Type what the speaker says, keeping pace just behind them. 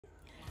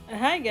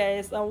Hi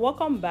guys, and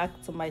welcome back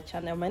to my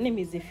channel. My name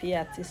is Ife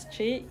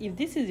Artistry. If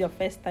this is your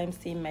first time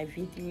seeing my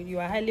video, you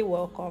are highly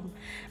welcome,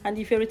 and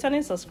if you're a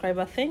returning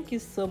subscriber, thank you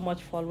so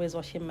much for always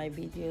watching my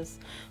videos.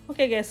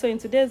 Okay guys, so in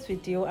today's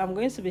video I'm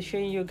going to be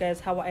showing you guys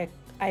how I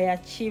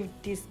achieved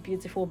these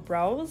beautiful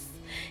brows.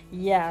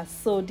 Yeah,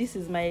 so this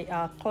is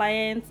my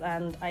client,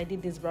 and I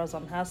did this brows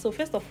on her. So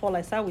first of all,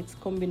 I start with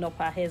combing up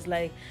her hairs.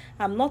 Like,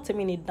 I'm not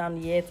trimming it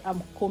down yet,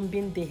 I'm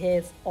combing the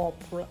hairs up,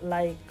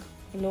 like,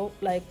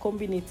 like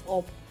combing it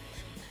up,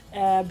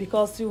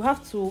 because you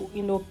have to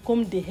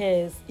comb the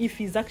hairs.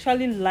 If it's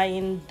actually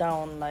lying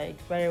down like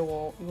very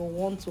well, you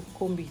want to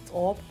comb it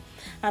up.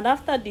 And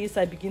after this,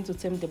 I begin to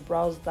tame the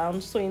brows down.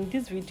 So in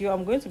this video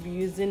I'm going to be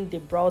using the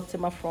brow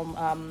tamer from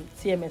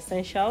TM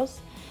Essentials.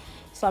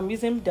 So I'm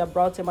using the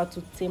brow tamer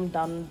to tame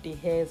down the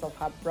hairs of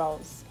her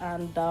brows.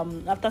 And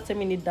after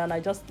taming it down,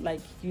 I just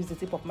like use the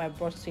tip of my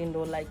brush to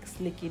like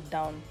slick it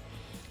down,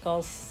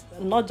 because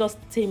not just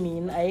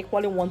taming, I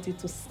equally want it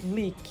to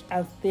sleek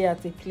and stay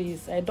at a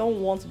place. I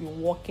don't want to be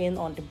working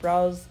on the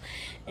brows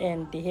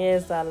and the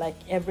hairs are like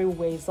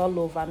everywhere, it's all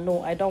over.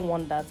 No, I don't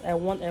want that. I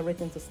want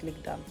everything to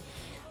sleek down.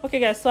 Okay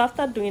guys, so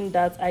after doing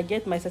that, I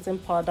get my setting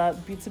powder,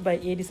 Beauty by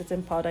AD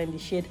setting powder in the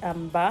shade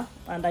Amber,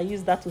 and I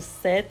use that to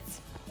set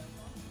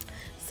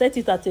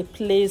it at a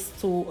place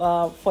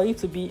to for it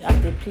to be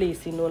at a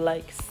place,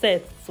 like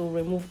set to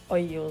remove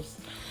oils.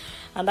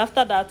 And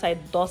after that, I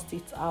dust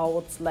it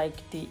out, like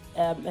the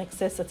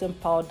excess setting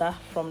powder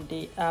from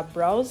the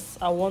brows.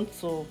 I want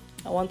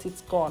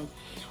it gone.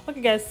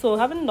 Okay guys, so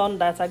having done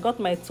that, I got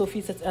my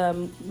toffee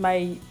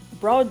my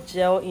brow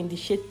gel in the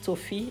shade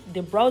Toffee.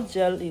 The brow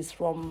gel is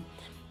from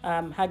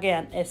Hage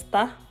and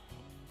Esther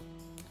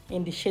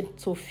in the shade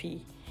Toffee.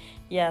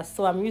 Yeah,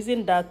 so I'm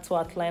using that to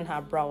outline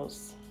her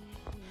brows.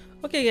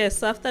 Okay guys,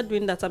 so after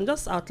doing that, I'm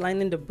just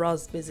outlining the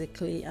brows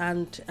basically,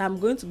 and I'm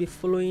going to be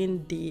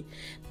following the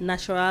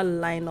natural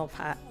line of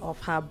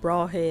her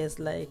brow hairs.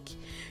 Like,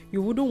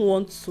 you wouldn't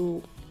want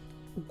to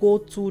go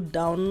too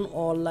down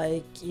or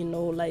like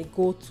like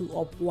go too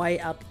up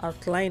while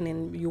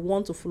outlining. You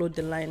want to follow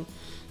the line.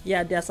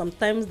 Yeah, there are some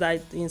times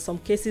that in some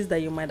cases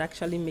that you might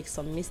actually make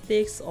some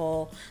mistakes,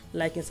 or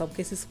like in some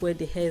cases where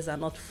the hairs are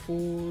not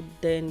full,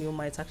 then you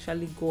might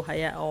actually go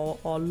higher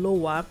or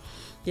lower.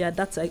 Yeah,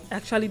 that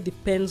actually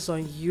depends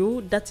on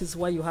you. That is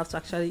why you have to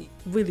actually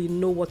really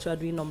know what you are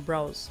doing on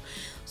brows.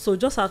 So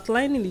just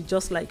outlining is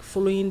just like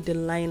following the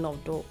line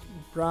of the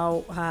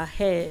brow, her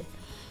hair.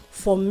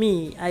 For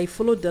me, I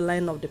follow the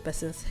line of the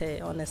person's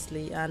hair,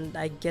 honestly, and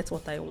I get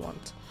what I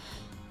want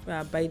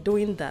by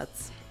doing that.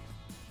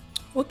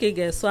 Okay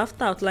guys, so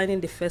after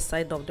outlining the first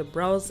side of the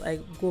brows, I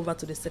go over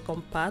to the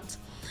second part,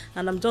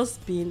 and I'm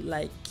just being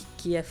like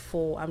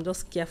careful. I'm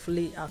just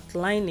carefully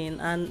outlining,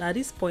 and at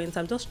this point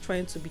I'm just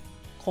trying to be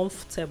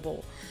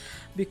comfortable,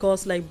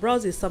 because like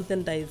brows is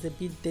something that is a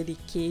bit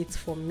delicate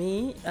for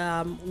me.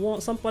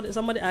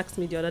 Somebody asked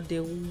me the other day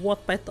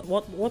what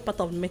part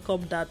of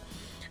makeup that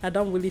I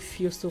don't really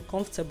feel so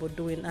comfortable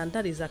doing, and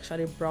that is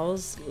actually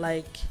brows.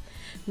 Like,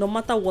 no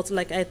matter what,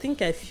 like I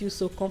think I feel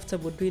so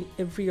comfortable doing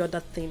every other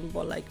thing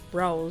but like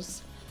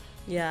brows.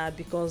 Yeah,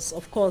 because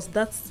of course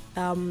that's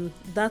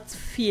that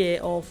fear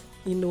of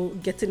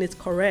getting it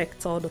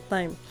correct all the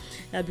time.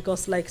 Yeah,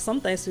 because like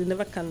sometimes you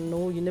never can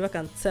know, you never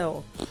can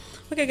tell.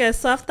 Okay guys,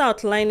 so after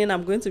outlining,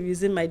 I'm going to be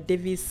using my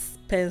Davis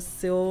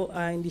pencil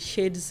in the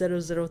shade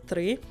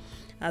 003.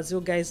 As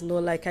you guys know,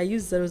 like I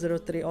use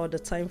 003 all the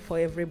time for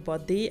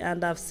everybody,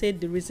 and I've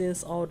said the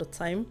reasons all the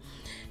time.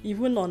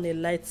 Even on a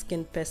light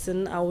skinned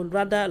person, I would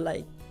rather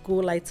like go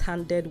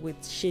light-handed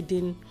with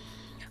shading.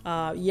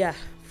 Yeah,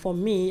 for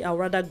me, I would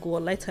rather go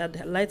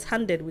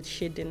light-handed with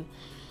shading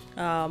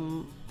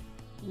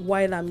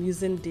while I'm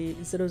using the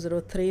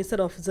 003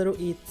 instead of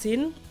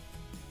 018,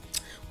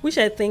 which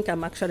I think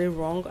I'm actually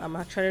wrong. I'm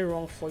actually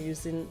wrong for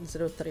using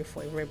 03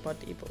 for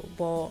everybody,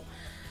 but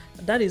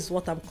that is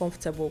what I'm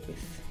comfortable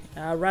with.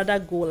 I'd rather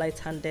go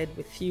light-handed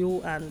with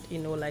you and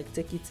like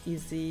take it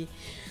easy.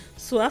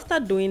 So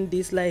after doing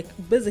this, like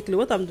basically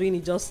what I'm doing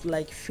is just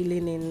like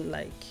filling in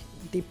like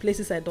the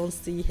places I don't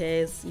see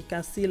hairs. You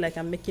can see like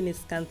I'm making it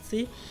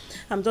scanty.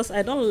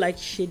 I don't like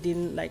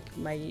shading like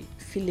my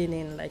filling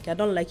in. Like, I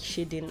don't like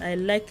shading. I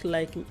like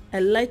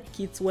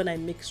it when I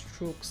make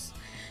strokes,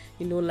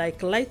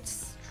 like light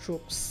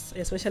strokes,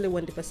 especially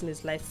when the person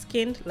is light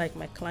skinned like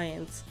my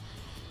clients.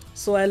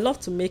 So I love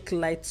to make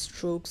light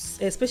strokes,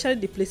 especially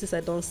the places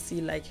I don't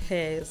see like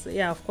hairs.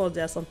 Yeah, of course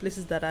there are some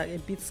places that are a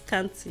bit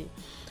scanty.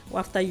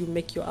 After you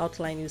make your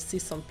outline, you see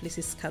some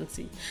places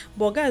scanty.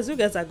 But guys, you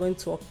guys are going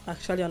to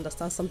actually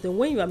understand something.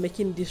 When you are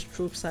making these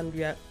strokes and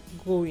you are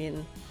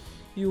going,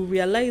 you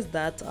realize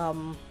that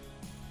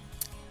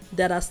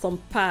there are some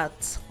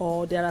parts,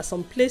 or there are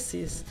some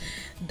places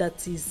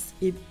that is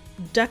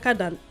darker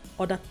than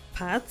other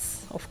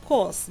parts, of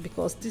course,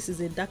 because this is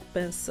a dark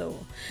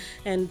pencil.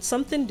 And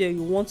something that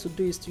you want to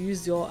do is to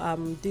use your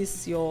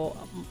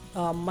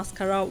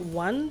mascara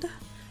wand,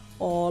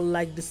 or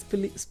like the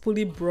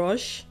spoolie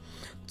brush,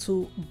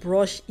 to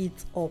brush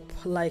it up,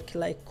 like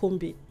comb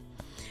it.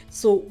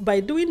 So by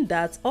doing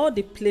that, all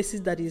the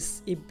places that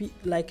is a bit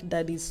like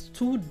that is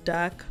too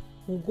dark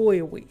will go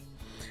away,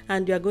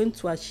 and you are going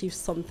to achieve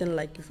something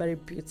like very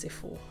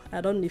beautiful.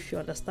 I don't know if you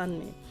understand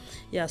me.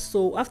 Yeah,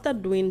 so after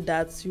doing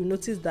that, you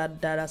notice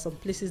that there are some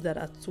places that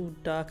are too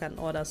dark and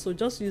all that. So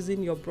just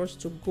using your brush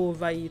to go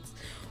over it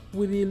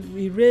will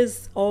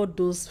erase all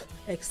those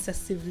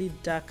excessively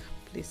dark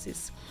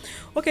places.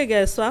 Okay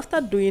guys, so after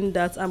doing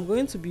that, I'm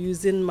going to be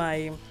using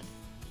my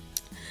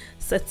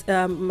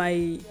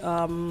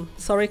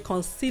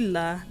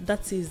concealer.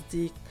 That is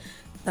the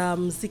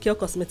Zikel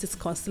Cosmetics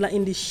concealer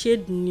in the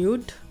shade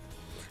nude.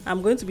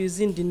 I'm going to be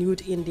using the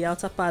nude in the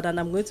outer part, and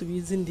I'm going to be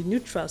using the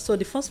neutral. So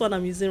the first one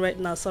I'm using right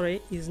now,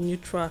 is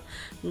neutral,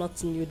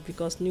 not nude,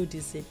 because nude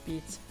is a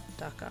bit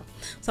darker.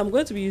 So I'm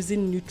going to be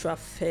using neutral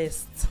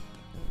first.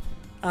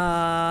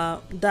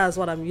 That's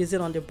what I'm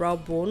using on the brow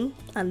bone,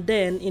 and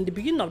then in the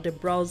beginning of the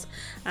brows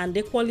and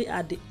equally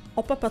at the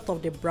upper part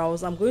of the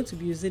brows, I'm going to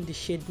be using the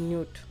shade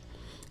nude,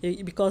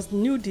 because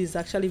nude is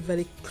actually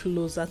very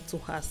closer to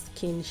her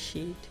skin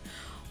shade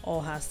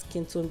or her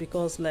skin tone,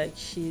 because like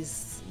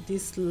she's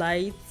this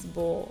light,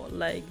 but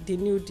like the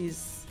nude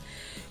is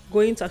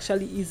going to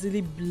actually easily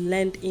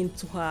blend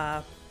into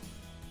her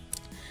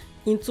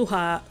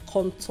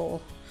contour.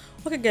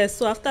 Okay guys,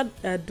 so after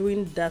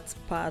doing that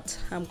part,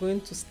 I'm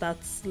going to start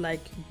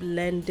like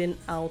blending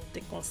out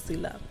the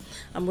concealer.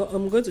 I'm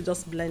going to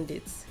just blend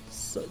it,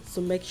 so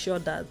to make sure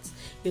that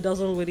it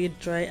doesn't really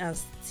dry and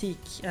stick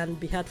and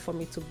be hard for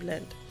me to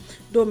blend.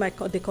 Though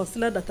the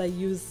concealer that I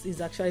use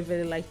is actually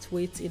very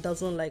lightweight, it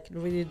doesn't like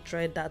really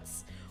dry that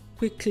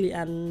quickly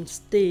and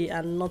stay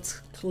and not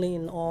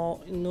clean, or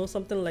you know,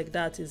 something like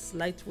that is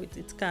lightweight.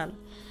 It can,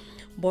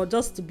 but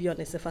just to be on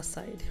the safer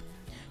side.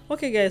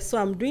 Okay guys, so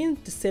I'm doing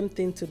the same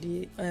thing to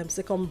the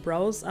second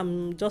brows.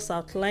 I'm just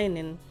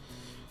outlining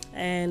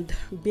and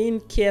being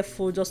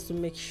careful just to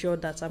make sure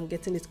that I'm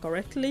getting it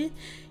correctly.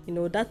 You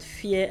know, that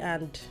fear,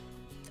 and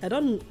I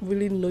don't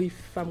really know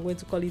if I'm going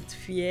to call it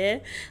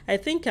fear. I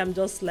think I'm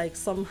just like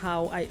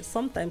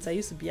sometimes I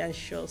used to be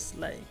anxious,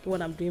 like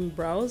when I'm doing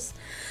brows.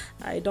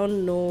 I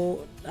don't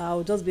know,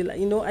 I'll just be like,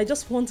 you know, I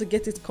just want to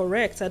get it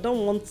correct. I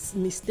don't want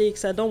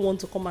mistakes. I don't want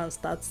to come and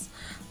start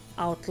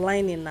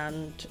outlining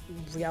and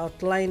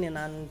re-outlining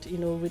and, you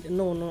know,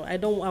 no, I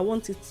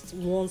want it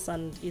once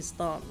and it's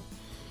done.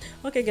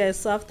 Okay guys,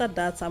 so after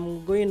that,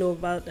 I'm going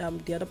over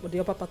the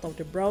upper part of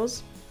the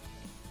brows.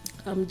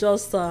 I'm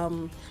just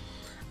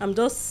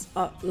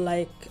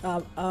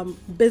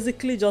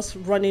basically just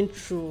running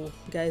through,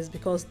 guys,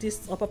 because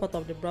this upper part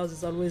of the brows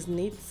is always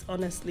neat.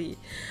 Honestly,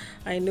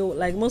 I know,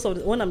 like most of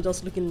when I'm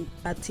just looking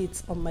at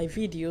it on my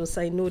videos,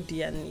 I know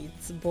they are neat,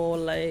 but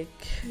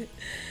like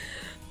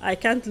I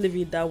can't leave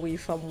it that way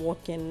if I'm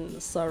working.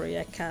 Sorry,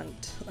 I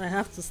can't. I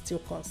have to still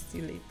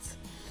conceal it.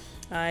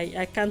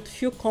 I can't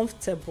feel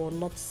comfortable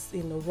not,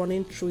 you know,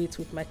 running through it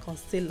with my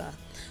concealer.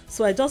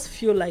 So I just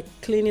feel like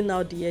cleaning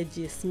out the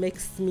edges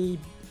makes me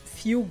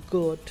feel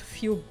good,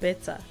 feel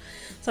better.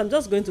 So I'm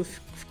just going to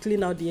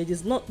clean out the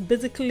edges. Not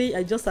basically,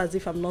 I just as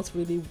if I'm not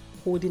really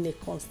holding a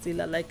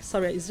concealer. Like,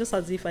 sorry, it's just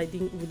as if I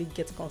didn't really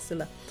get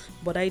concealer,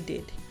 but I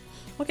did.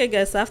 Okay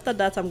guys, after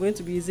that, I'm going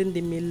to be using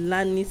the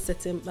Milani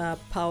setting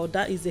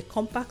powder. Is a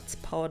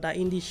compact powder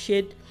in the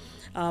shade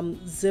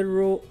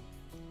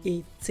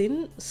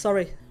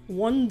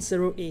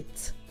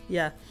 108.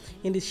 Yeah,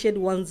 in the shade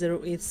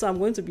 108. So I'm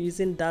going to be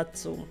using that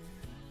to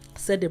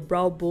set the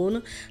brow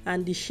bone,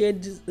 and the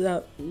shade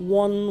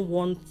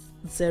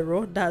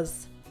 110,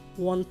 that's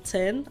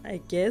 110, I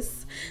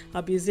guess.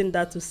 I'll be using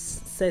that to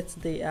set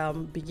the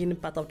beginning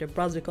part of the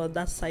brows, because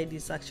that side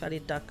is actually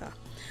darker.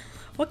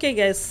 Okay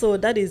guys, so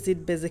that is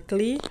it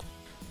basically.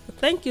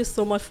 Thank you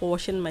so much for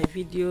watching my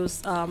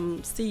videos.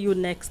 See you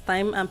next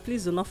time, and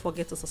please do not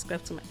forget to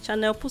subscribe to my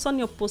channel. Put on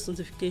your post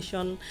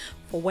notification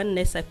for when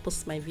next I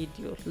post my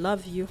video.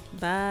 Love you.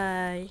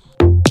 Bye.